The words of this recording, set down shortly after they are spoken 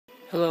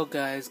Hello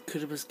guys,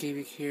 Kuma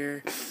Gamin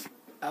here.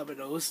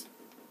 Albinos.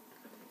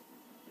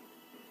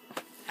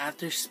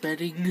 After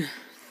spending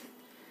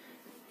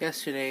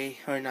yesterday,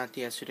 or not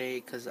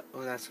yesterday, because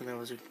that's when I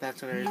recorded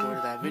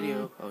that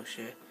video. Oh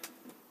shit.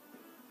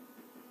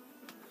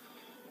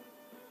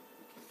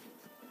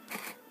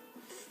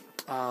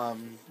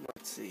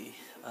 Let's see.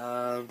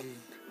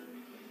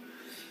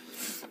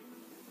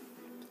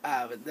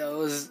 But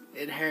those,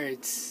 it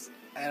hurts.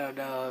 I don't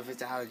know if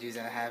it's allergies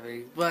I'm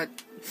having, but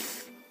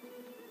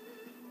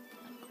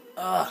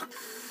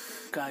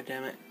god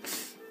damn it.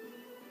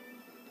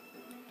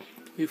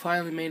 We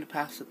finally made it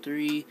past the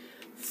 3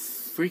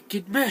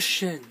 freaking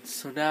missions.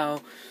 So now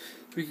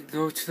we can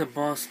go to the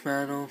boss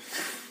battle.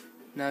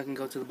 Now I can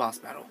go to the boss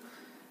battle.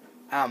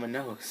 Ow, my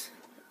nose.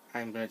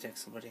 I'm gonna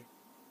text somebody.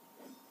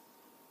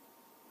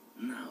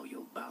 Now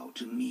you'll bow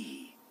to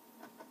me.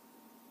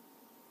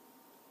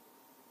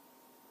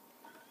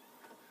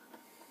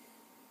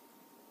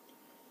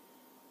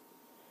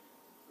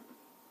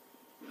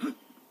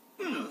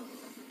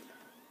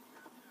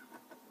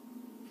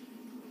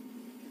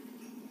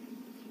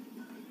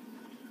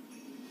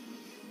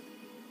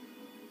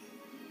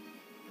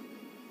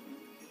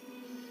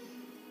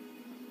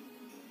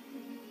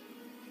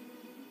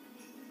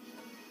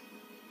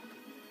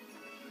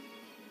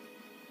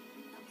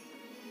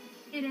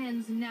 It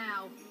ends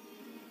now.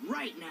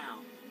 Right now.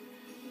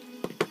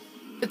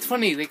 It's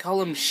funny, they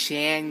call him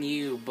Shan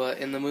Yu, but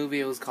in the movie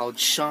it was called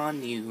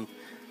Shan Yu.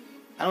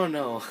 I don't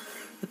know.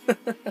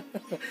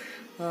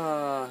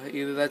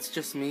 Either that's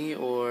just me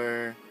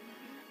or...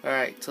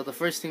 Alright, so the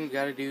first thing we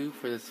gotta do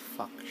for this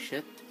fuck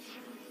shit,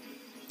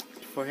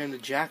 for him to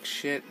jack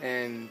shit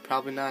and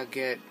probably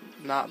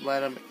not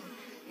let him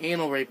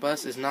anal rape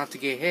us, is not to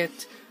get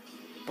hit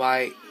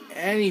by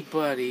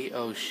anybody.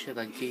 Oh shit,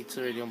 that gate's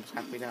already almost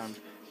halfway down.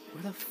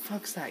 Where the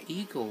fuck's that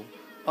eagle?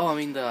 Oh, I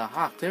mean the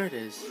hawk, there it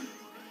is.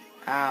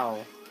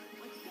 Ow.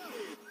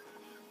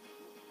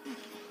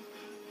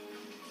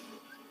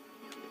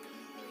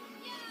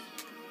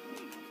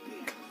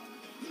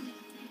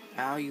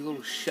 Ow, you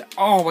little shit.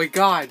 Oh my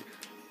god!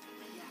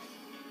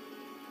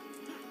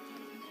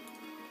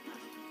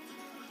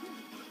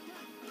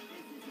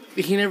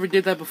 He never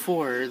did that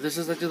before. This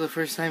is actually the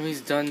first time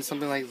he's done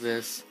something like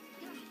this.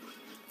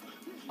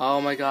 Oh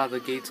my god,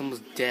 the gate's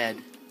almost dead.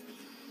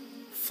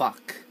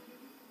 Fuck.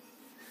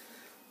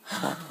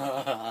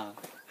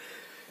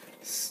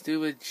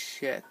 Stupid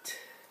shit.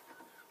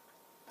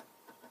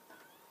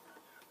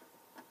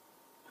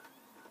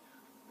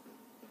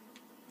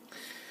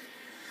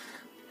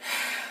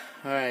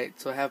 Alright,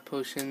 so I have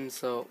potions,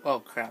 so... Oh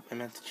crap, I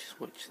meant to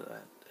switch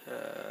that.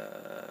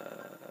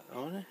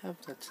 What do I have?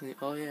 That's new.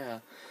 Oh yeah.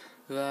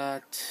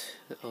 That...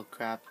 Oh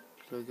crap.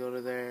 So we go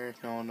to there.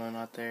 No,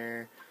 not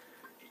there.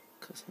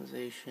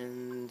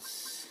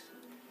 Customizations.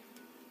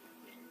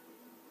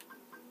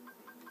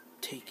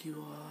 Take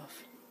you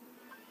off.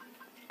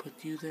 Put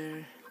you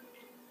there.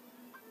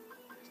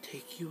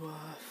 Take you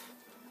off.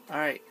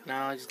 Alright,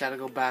 now I just gotta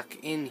go back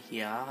in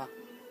here.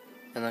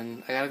 And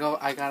then I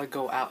gotta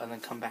go out and then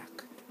come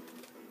back.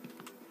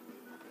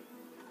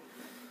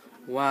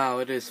 Wow,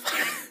 it is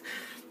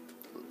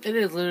it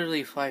is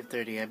literally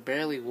 5:30. I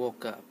barely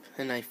woke up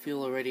and I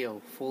feel already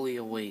fully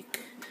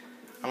awake.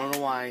 I don't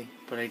know why,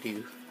 but I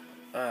do.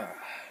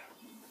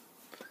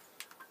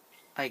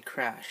 I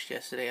crashed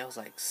yesterday. I was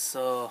like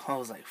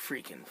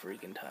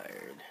freaking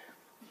tired.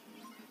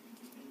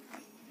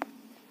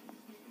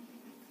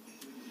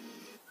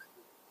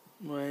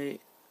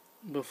 Wait,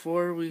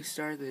 before we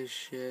start this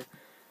shit,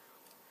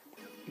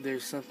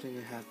 there's something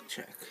I have to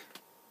check.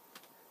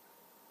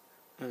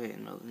 Okay,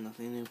 no,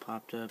 nothing new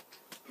popped up.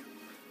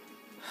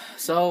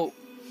 So,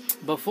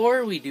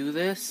 before we do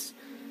this,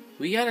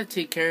 we gotta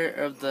take care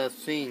of the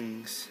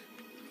things.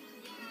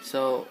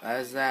 So,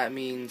 as that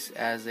means,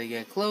 as they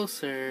get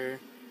closer,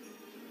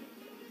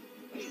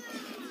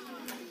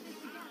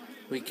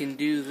 we can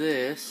do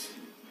this.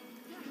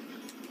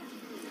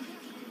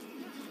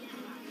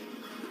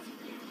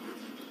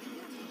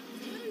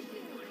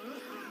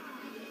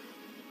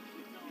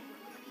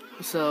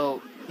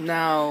 So,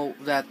 now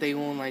that they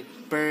won't, like,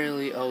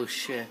 barely... Oh,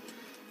 shit.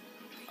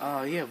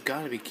 Oh, you have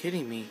got to be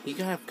kidding me. You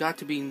have got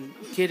to be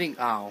kidding...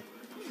 Ow.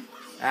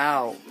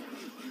 Ow.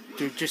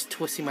 You're just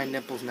twisting my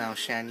nipples now,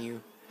 Shan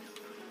Yu.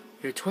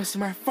 You're twisting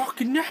my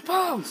fucking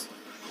nipples!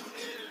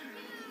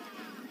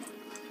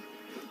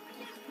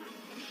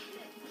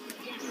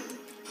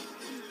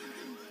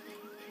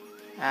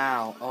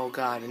 Ow. Oh,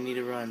 God. I need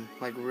to run.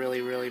 Like,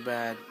 really, really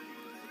bad.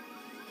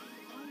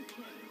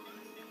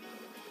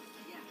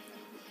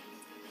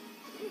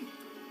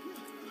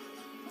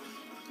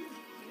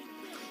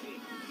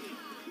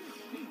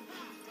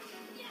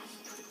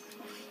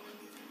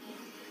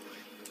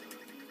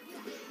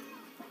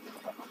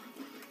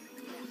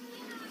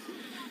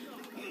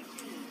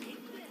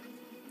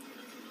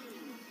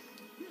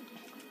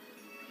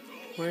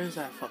 Where is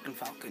that fucking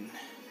falcon?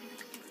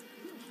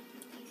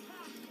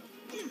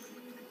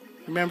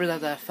 Remember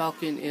that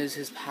falcon is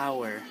his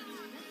power.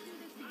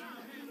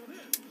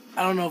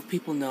 I don't know if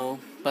people know,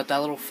 but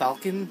that little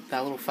falcon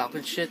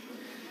shit,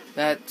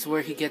 That's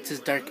where he gets his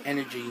dark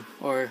energy,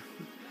 or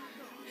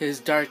his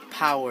dark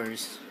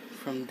powers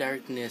from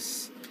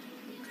darkness,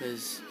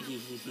 because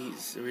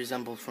he's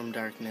resembled from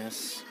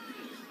darkness.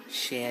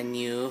 Shan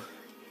Yu.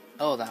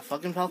 Oh, that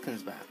fucking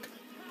falcon's back.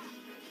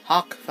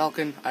 Hawk,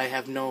 falcon, I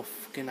have no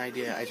fucking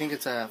idea. I think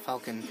it's a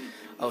falcon.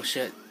 Oh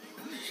shit.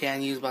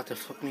 Shan Yu's about to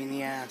fuck me in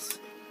the ass.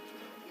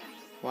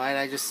 Why did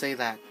I just say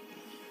that?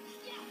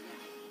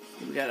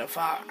 We gotta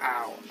fuck.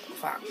 Ow.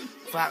 Fuck.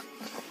 Fuck.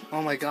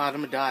 Oh my god,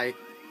 I'm gonna die.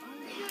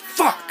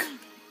 Fuck!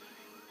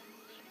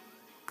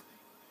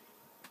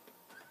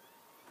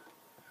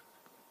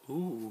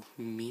 Ooh,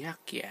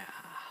 Miyakya.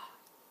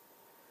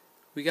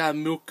 We got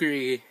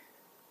Milky.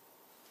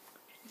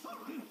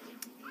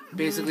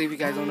 Basically, if you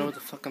guys don't know what the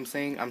fuck I'm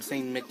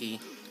saying Mickey.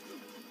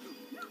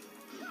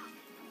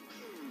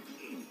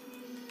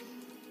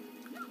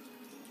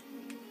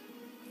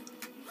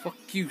 Fuck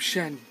you,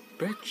 Shen,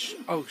 bitch.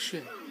 Oh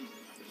shit.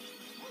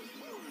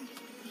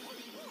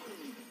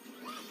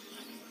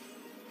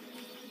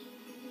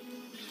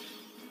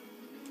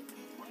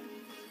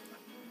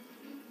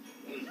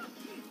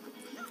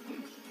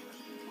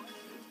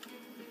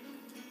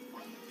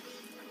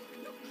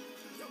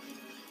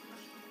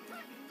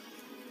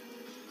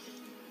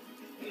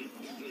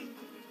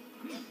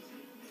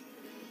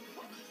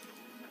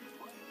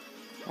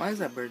 Why is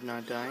that bird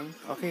not dying?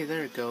 Okay,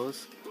 there it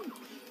goes.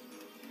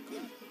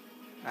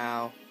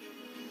 Ow.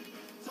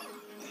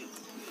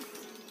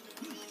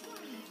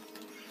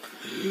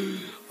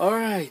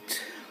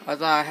 Alright. I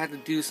thought I had to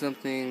do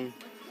something.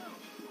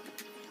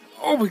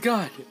 Oh my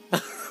god!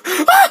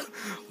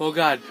 Oh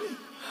god.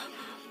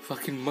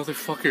 Fucking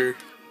motherfucker.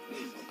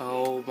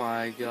 Oh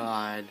my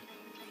god.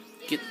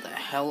 Get the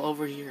hell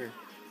over here.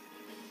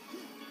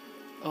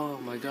 Oh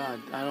my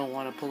god. I don't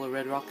want to pull a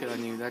red rocket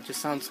on you. That just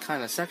sounds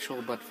kind of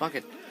sexual, but fuck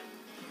it.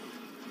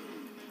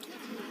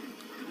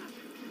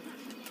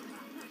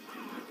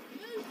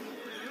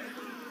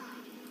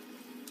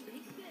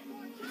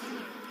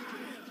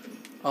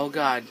 Oh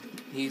god,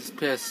 he's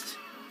pissed.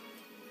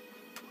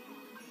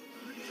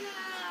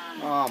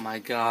 Oh my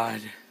god.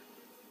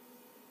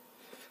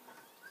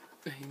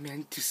 I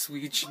meant to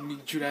switch in the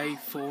dry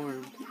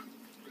form.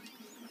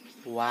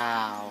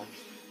 Wow.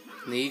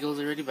 The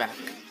eagle's already back.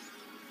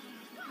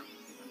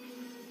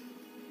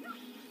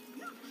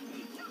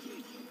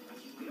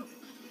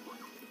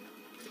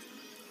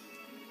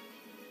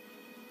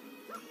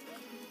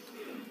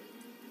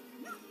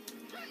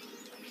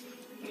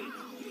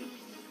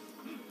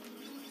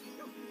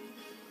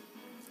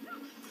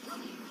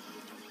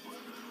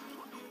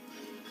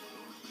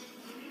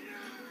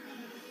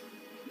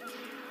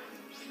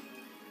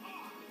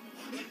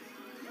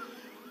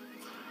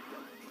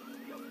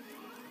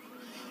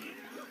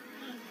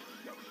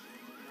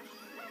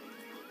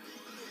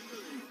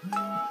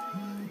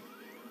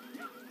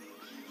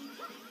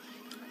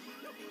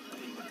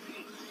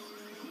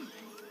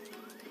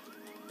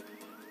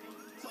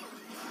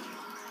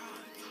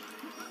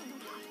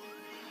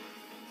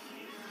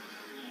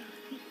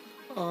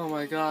 Oh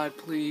my god,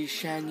 please,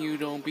 Shan Yu,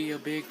 don't be a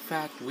big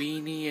fat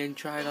weenie and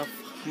try to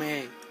fuck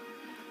me.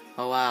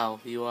 Oh wow,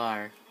 you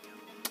are.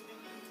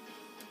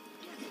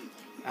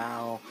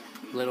 Ow,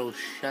 little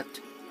shut.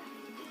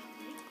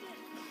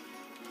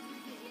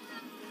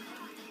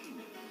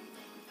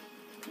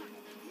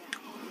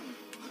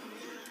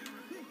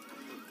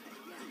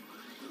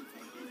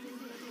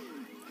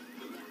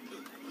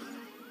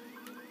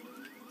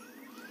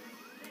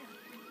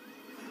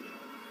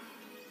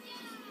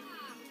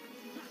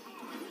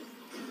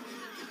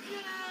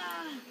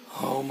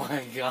 Oh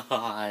my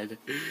god.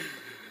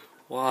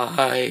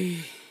 Why?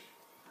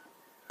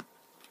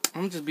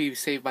 I'm just being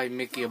saved by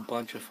Mickey a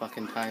bunch of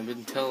fucking times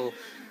until...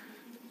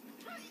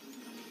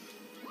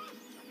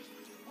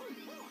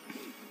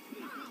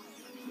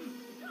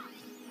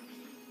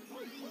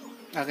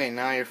 Okay,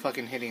 now you're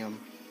fucking hitting him.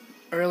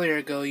 Earlier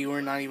ago, you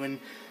were not even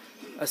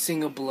a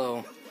single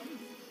blow.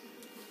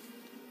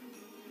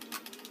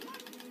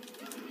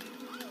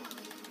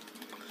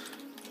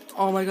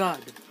 Oh my god.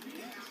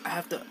 I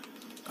have to...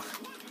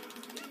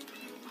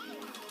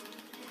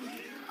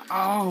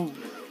 Oh!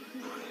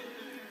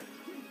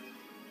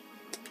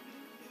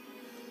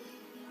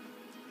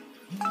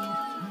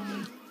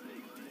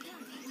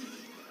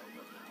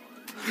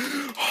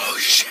 Oh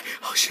shit!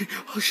 Oh shit!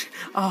 Oh shit!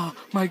 Oh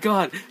my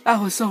god!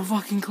 That was so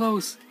fucking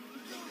close!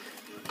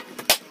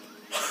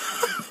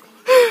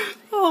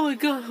 Oh my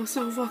god! That was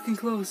so fucking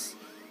close!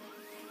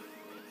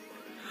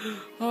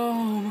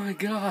 Oh my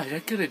god! I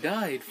could have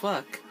died.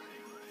 Fuck.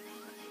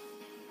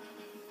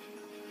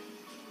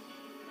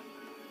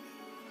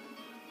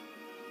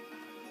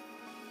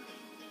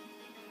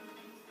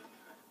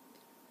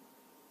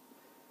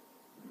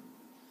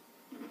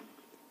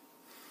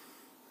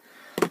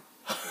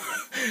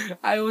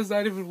 I was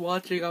not even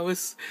watching. I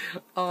was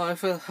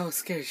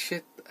scared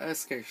shit. I was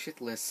scared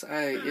shitless.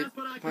 That's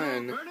what I call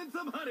burning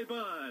some honey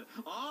bun.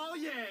 Oh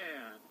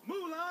yeah,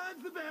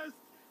 Mulan's the best.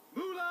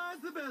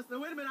 Mulan's the best.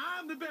 Now wait a minute,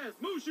 I'm the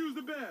best. Mushu's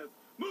the best.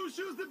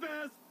 Mushu's the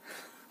best.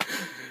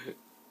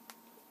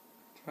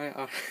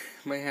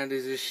 My hand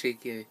is just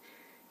shaking.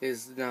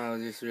 is now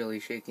just really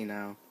shaky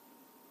now.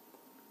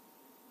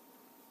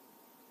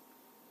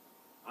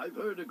 I've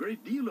heard a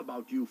great deal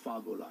about you,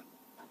 Fagolan.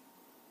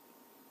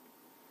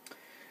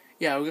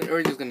 Yeah,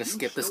 we're just gonna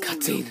skip this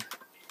cutscene.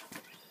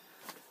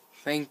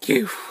 Thank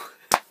you.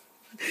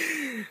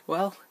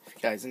 Well, if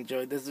you guys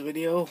enjoyed this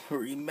video,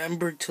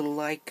 remember to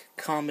like,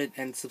 comment,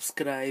 and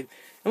subscribe.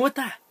 And with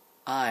that,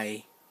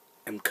 I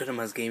am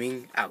Kuma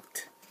Gamin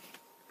out.